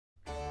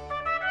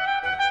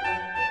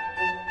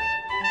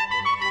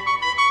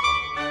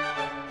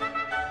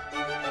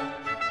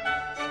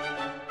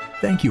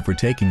Thank you for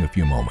taking a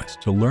few moments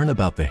to learn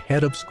about the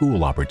head of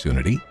school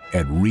opportunity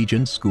at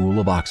Regents School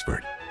of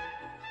Oxford.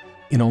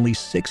 In only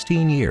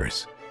 16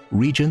 years,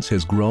 Regents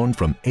has grown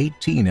from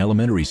 18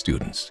 elementary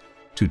students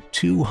to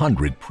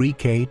 200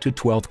 pre-K to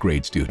 12th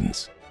grade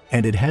students,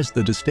 and it has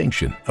the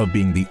distinction of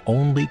being the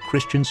only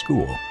Christian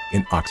school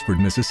in Oxford,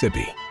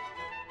 Mississippi.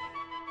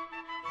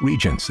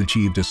 Regents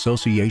achieved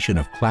Association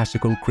of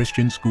Classical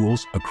Christian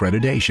Schools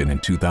accreditation in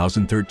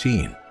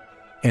 2013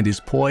 and is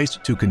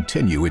poised to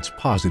continue its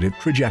positive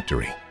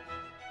trajectory.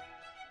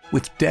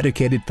 With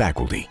dedicated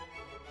faculty,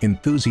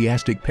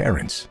 enthusiastic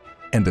parents,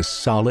 and a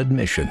solid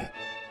mission,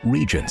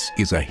 Regents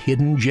is a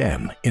hidden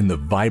gem in the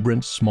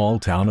vibrant small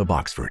town of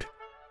Oxford.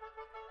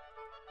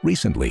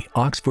 Recently,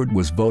 Oxford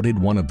was voted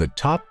one of the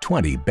top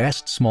 20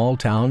 best small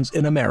towns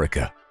in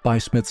America by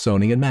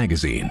Smithsonian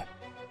Magazine.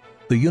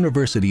 The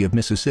University of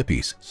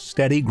Mississippi's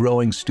steady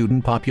growing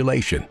student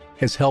population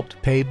has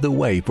helped pave the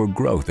way for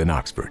growth in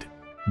Oxford,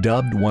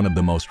 dubbed one of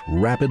the most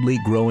rapidly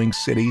growing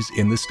cities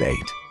in the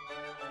state.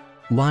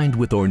 Lined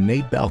with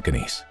ornate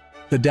balconies,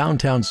 the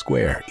downtown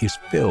square is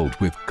filled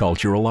with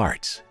cultural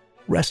arts,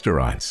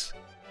 restaurants,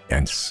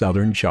 and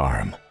Southern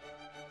charm.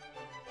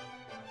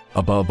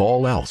 Above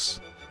all else,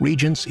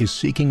 Regents is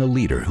seeking a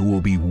leader who will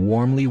be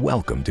warmly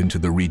welcomed into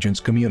the Regents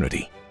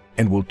community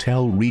and will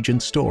tell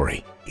Regents'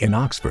 story in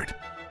Oxford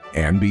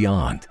and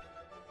beyond.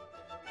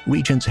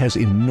 Regents has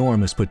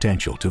enormous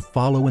potential to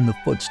follow in the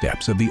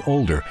footsteps of the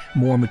older,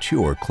 more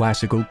mature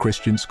classical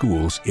Christian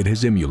schools it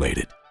has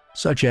emulated,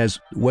 such as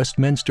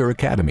Westminster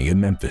Academy in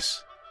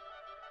Memphis.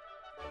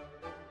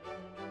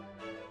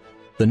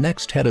 The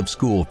next head of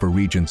school for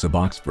Regents of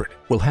Oxford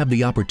will have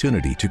the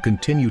opportunity to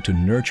continue to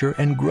nurture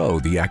and grow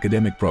the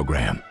academic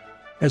program,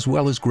 as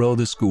well as grow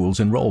the school's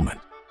enrollment,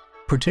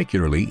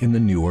 particularly in the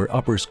newer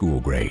upper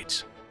school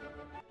grades.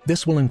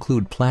 This will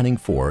include planning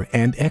for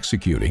and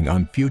executing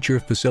on future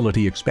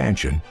facility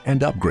expansion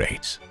and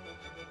upgrades.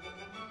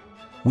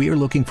 We are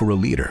looking for a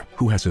leader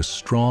who has a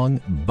strong,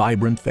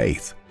 vibrant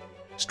faith,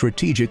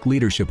 strategic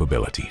leadership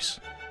abilities,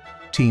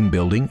 team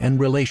building and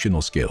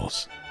relational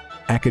skills,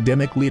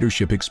 academic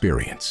leadership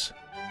experience,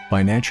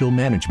 financial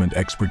management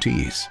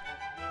expertise,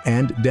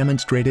 and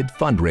demonstrated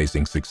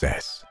fundraising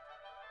success.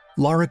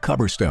 Laura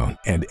Coverstone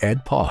and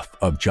Ed Poff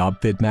of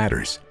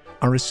JobfitMatters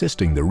are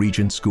assisting the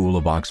Regents School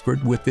of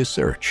Oxford with this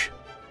search.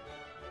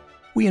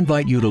 We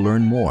invite you to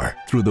learn more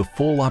through the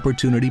full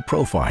opportunity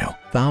profile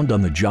found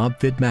on the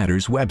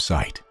JobfitMatters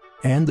website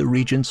and the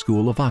Regents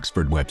School of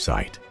Oxford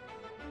website.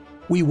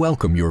 We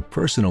welcome your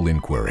personal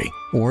inquiry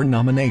or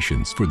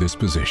nominations for this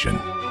position.